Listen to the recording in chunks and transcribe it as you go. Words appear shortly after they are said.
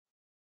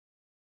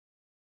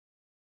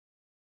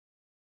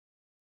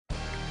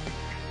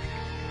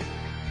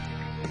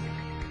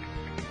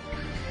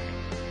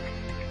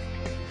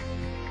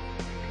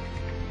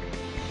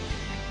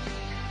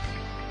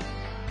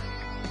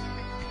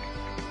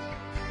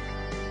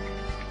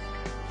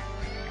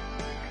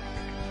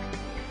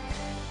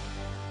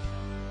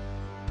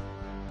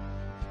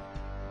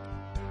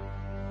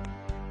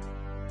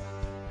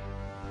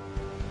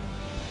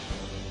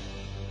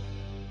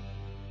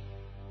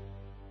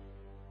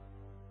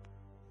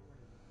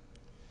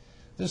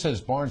This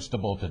is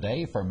Barnstable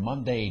Today for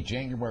Monday,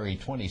 January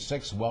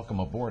 26.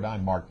 Welcome aboard.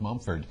 I'm Mark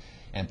Mumford.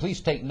 And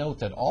please take note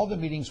that all the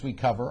meetings we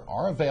cover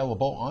are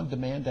available on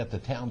demand at the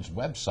town's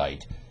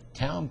website,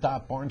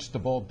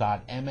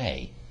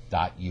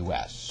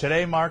 town.barnstable.ma.us.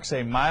 Today marks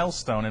a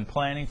milestone in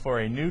planning for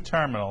a new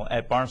terminal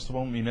at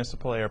Barnstable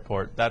Municipal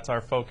Airport. That's our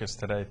focus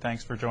today.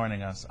 Thanks for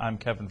joining us. I'm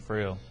Kevin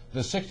Friel.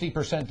 The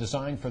 60%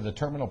 design for the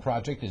terminal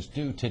project is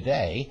due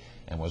today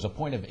and was a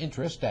point of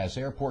interest as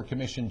Airport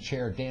Commission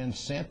Chair Dan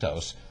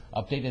Santos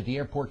updated the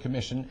Airport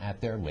Commission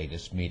at their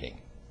latest meeting.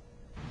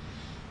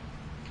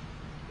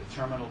 The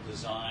terminal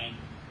design,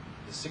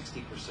 the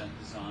 60%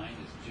 design,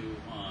 is due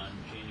on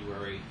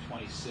January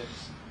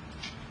 26th,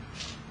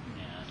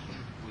 and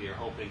we are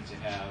hoping to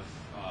have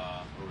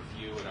a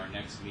review at our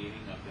next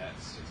meeting of that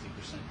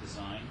 60%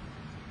 design.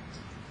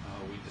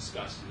 We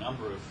discussed a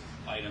number of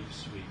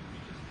items. The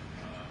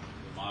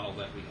model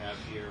that we have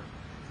here,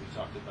 we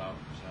talked about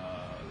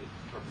the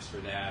purpose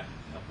for that,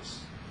 help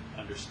us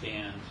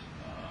understand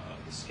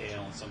the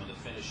scale and some of the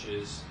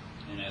finishes,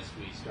 and as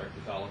we start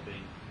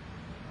developing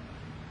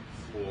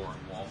floor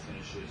and wall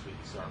finishes, we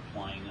can start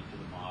applying them to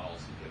the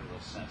models and get a real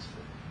sense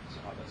for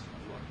how that's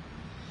going to look.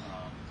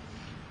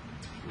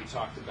 We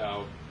talked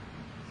about,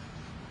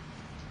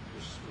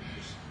 just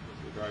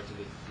with regard to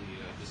the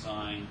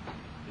design,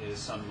 is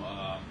some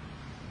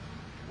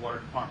water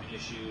department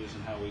issues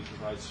and how we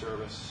provide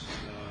service,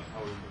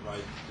 how we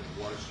provide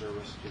the water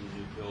service to the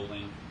new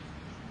building,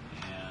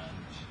 and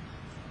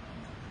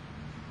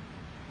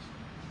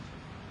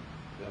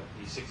the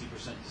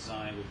 60%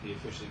 design would be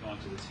officially going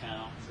to the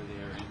town for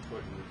their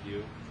input and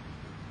review.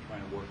 We're trying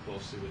to work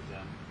closely with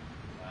them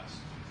the last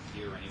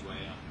year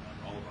anyway on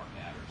all of our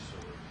matters, so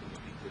we're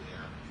looking for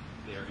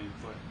their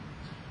input.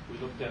 We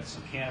looked at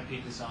some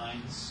canopy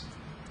designs.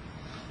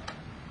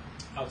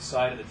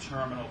 Outside of the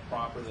terminal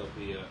proper, there'll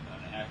be an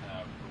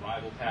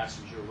arrival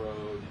passenger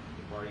road and a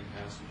departing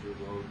passenger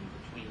road.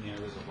 In between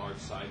there's a large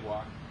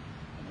sidewalk.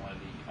 And one of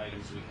the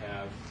items we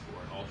have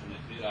for an alternate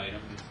bid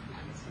item, if we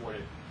can afford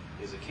it,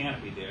 is a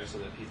canopy there so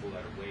that people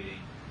that are waiting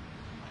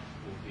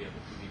will be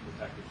able to be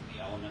protected from the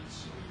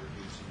elements. So we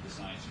reviewed some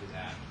designs for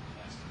that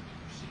and asked them to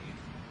proceed.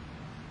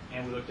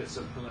 And we looked at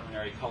some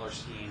preliminary color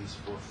schemes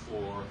for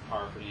floor,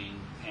 carpeting,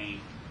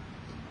 paint,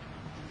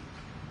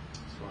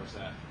 as far as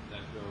that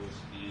goes.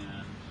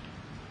 And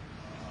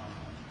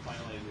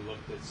finally, we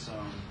looked at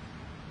some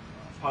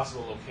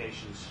possible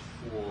locations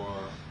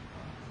for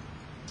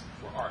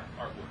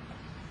artwork,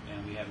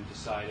 and we haven't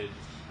decided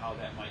how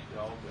that might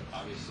go, but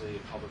obviously a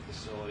public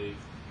facility,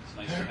 it's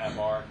nice to have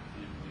art,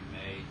 and we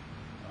may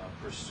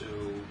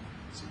pursue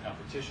some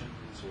competitions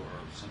or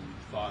some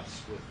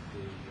thoughts with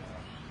the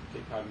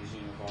Cape Cod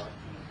Museum of Art,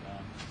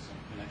 some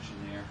connection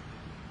there,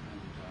 and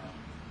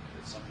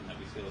it's something that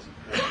we feel is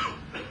important,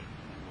 and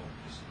we'll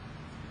just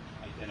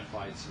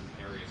identify some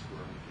areas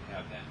where we could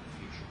have that in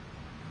the future.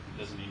 It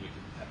doesn't mean we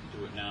can have to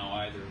do it now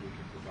either. We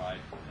could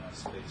provide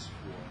space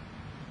for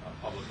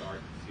public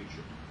art in the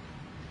future.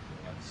 So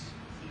that's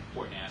an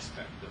important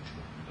aspect of the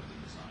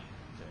design.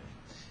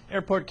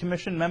 Airport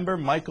Commission member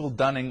Michael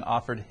Dunning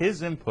offered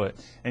his input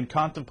in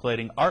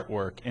contemplating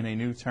artwork in a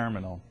new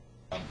terminal.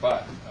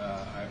 But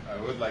I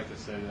would like to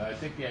say that I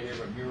think the idea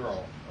of a mural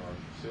or a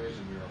series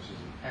of murals is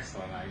an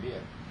excellent idea.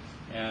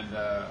 And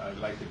I'd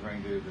like to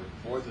bring to the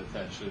board's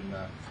attention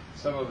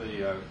some of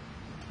the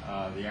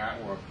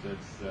artwork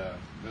that's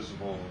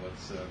visible,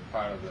 that's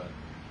part of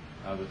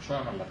the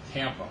terminal at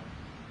Tampa.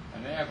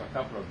 And they have a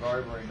couple of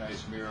very, very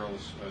nice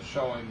murals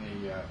showing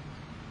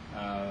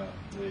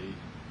the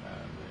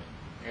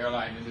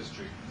airline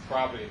industry,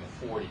 probably in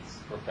the 40s,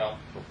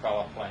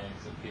 propeller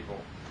planes and people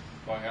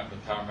going up the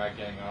tarmac,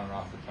 getting on and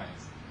off the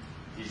planes,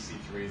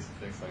 DC-3s and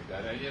things like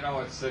that. And you know,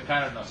 it's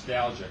kind of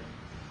nostalgic,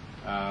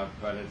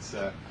 but it's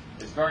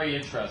very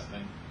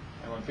interesting.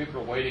 And when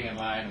people are waiting in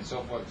line and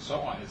so forth and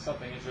so on, it's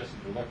something interesting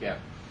to look at.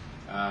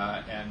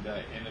 In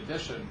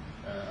addition,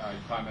 I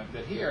comment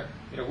that here,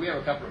 you know, we have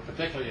a couple of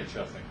particularly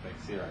interesting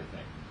things here, I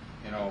think.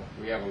 You know,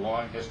 we have a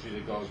long history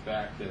that goes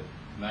back to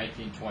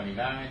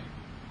 1929.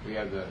 We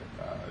have the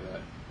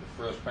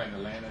first plane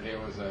that landed here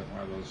was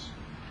one of those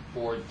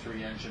Ford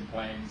 3-engine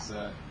planes,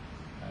 the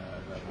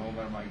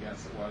aluminum, I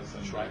guess it was.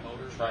 And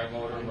tri-motor,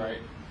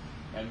 right.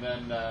 And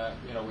then,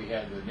 you know, we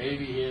had the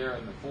Navy here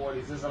in the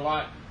 40s. There's a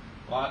lot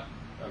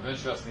of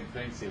interesting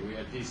things here. We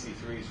had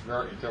DC-3s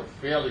until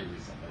fairly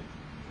recently.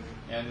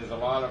 And there's a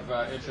lot of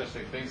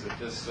interesting things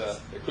that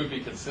it could be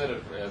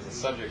considered as a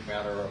subject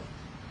matter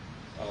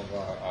of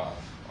a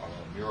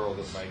mural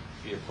that might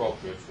be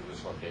appropriate for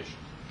this location.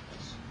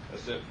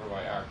 That's it for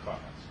my art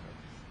comments.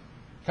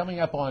 Coming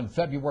up on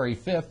February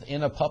 5th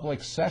in a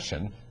public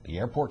session, the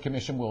Airport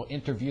Commission will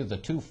interview the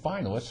 2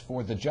 finalists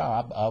for the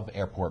job of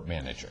airport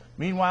manager.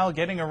 Meanwhile,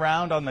 getting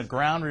around on the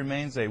ground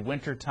remains a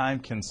wintertime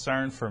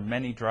concern for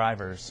many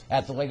drivers.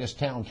 At the latest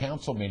town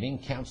council meeting,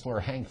 Councilor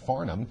Hank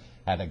Farnham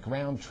had a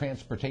ground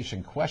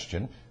transportation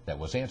question that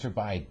was answered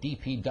by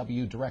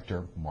DPW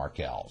Director Mark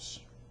Ells.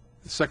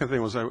 The second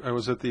thing was I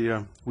was at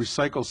the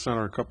recycle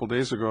center a couple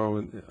days ago,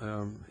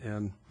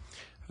 and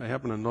I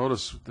happened to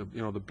notice the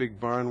big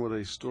barn where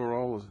they store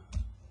all the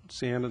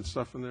sand and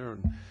stuff in there,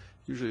 and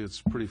usually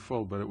it's pretty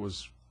full, but it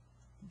was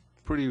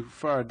pretty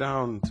far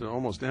down to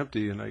almost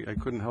empty, and I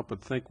couldn't help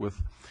but think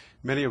with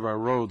many of our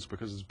roads,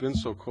 because it's been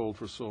so cold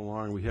for so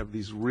long, we have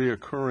these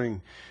reoccurring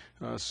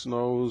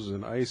snows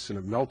and ice, and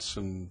it melts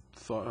and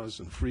thaws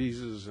and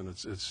freezes, and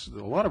it's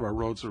a lot of our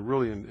roads are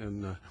really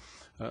in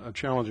a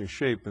challenging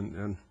shape,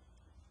 and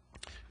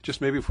just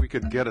maybe if we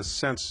could get a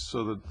sense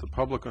so that the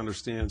public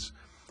understands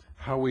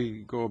how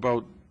we go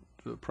about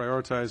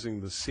prioritizing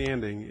the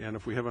sanding, and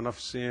if we have enough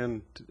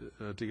sand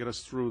to get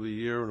us through the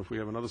year, and if we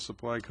have another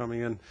supply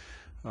coming in,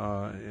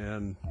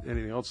 and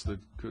anything else that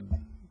could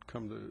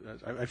come to.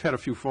 I've had a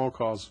few phone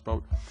calls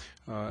about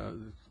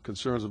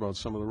concerns about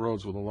some of the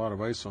roads with a lot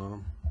of ice on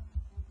them.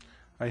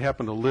 I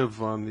happen to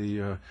live on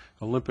the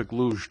Olympic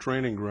luge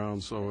training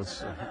ground, so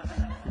it's.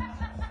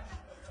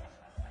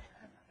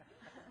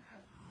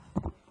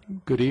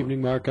 Good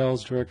evening, Mark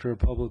Ells, Director of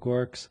Public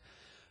Works.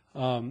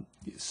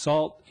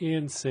 Salt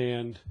and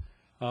sand,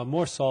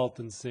 more salt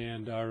than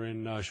sand, are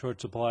in short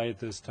supply at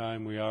this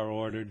time. We are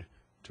ordered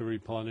to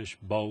replenish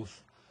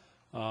both.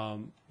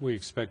 We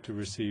expect to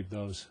receive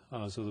those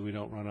so that we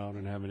don't run out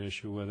and have an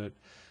issue with it.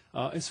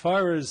 As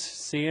far as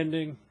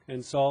sanding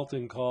and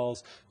salting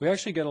calls, we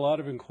actually get a lot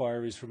of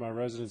inquiries from our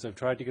residents. I've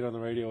tried to get on the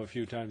radio a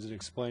few times and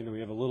explain that we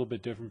have a little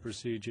bit different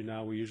procedure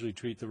now. We usually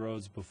treat the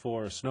roads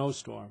before a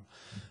snowstorm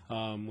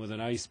with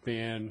an ice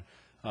ban,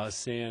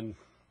 sand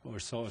or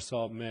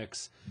salt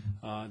mix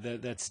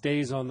that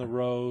stays on the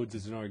roads.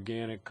 It's an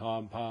organic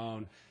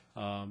compound.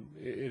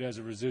 It has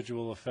a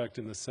residual effect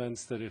in the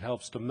sense that it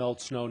helps to melt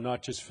snow,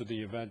 not just for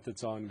the event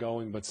that's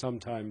ongoing, but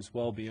sometimes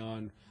well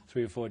beyond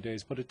 3 or 4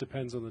 days, but it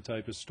depends on the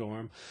type of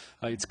storm.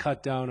 It's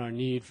cut down our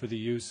need for the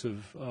use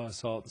of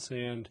salt and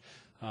sand,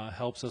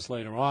 helps us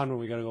later on when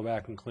we got to go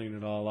back and clean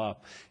it all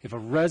up. If a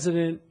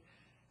resident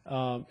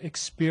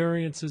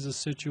experiences a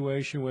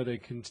situation where they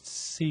can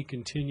see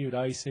continued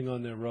icing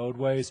on their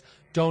roadways,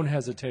 don't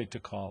hesitate to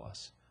call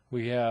us.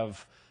 We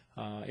have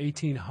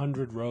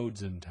 1,800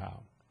 roads in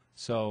town.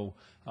 So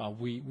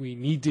we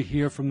need to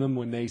hear from them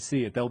when they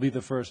see it. They'll be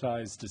the first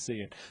eyes to see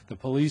it. The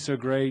police are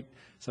great.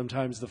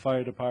 Sometimes the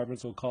fire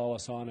departments will call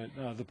us on it.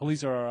 The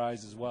police are our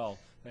eyes as well.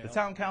 The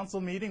town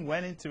council meeting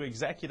went into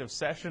executive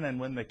session, and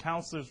when the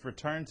councilors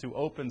returned to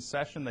open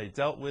session, they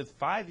dealt with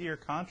 5-year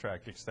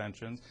contract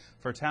extensions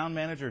for town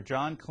manager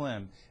John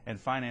Klim and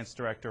finance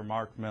director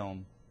Mark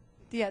Milne.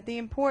 Yeah, the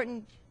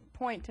important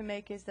point to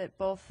make is that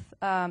both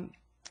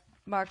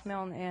Mark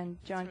Milne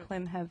and John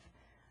Klim have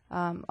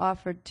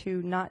offered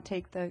to not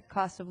take the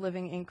cost of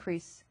living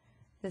increase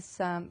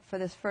for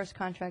this first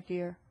contract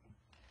year.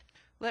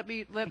 Let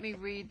me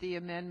read the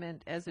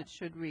amendment as it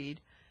should read.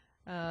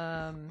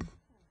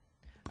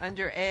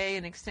 Under A,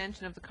 an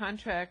extension of the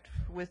contract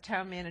with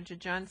town manager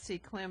John C.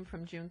 Klim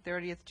from June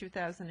 30th,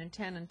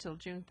 2010 until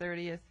June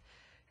 30th,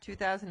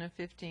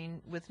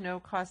 2015 with no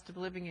cost of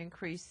living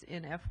increase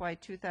in FY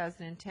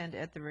 2010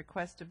 at the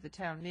request of the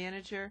town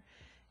manager.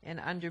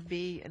 And under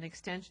B, an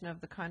extension of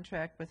the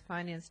contract with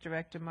Finance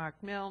Director Mark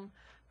Milne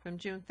from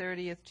June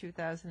 30th,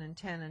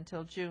 2010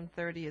 until June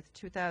 30th,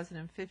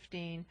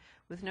 2015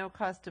 with no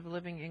cost of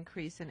living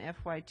increase in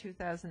FY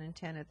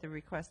 2010 at the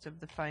request of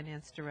the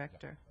Finance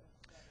Director.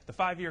 The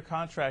 5-year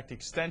contract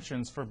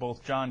extensions for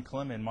both John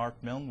Klim and Mark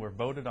Milne were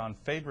voted on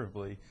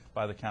favorably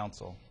by the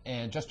council.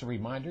 And just a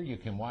reminder, you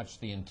can watch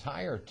the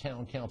entire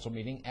town council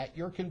meeting at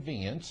your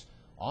convenience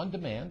on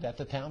demand at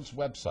the town's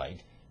website,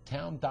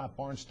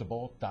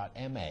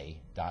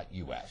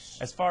 town.barnstable.ma.us.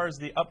 As far as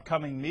the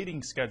upcoming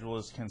meeting schedule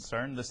is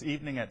concerned, this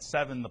evening at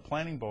 7, the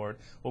planning board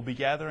will be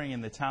gathering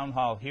in the town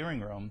hall hearing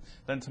room.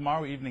 Then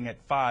tomorrow evening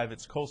at 5,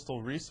 it's coastal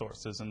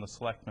resources in the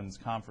selectmen's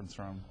conference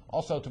room.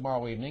 Also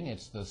tomorrow evening,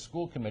 it's the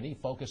school committee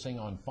focusing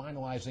on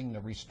finalizing the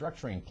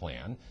restructuring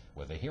plan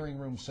with a hearing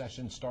room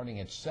session starting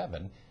at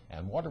 7,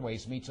 and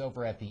Waterways meets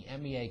over at the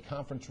MEA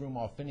conference room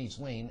off Finney's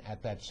Lane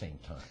at that same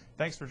time.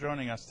 Thanks for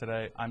joining us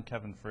today. I'm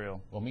Kevin Friel.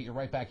 We'll meet you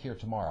right back here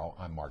tomorrow.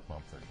 I'm Mark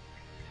Mumford.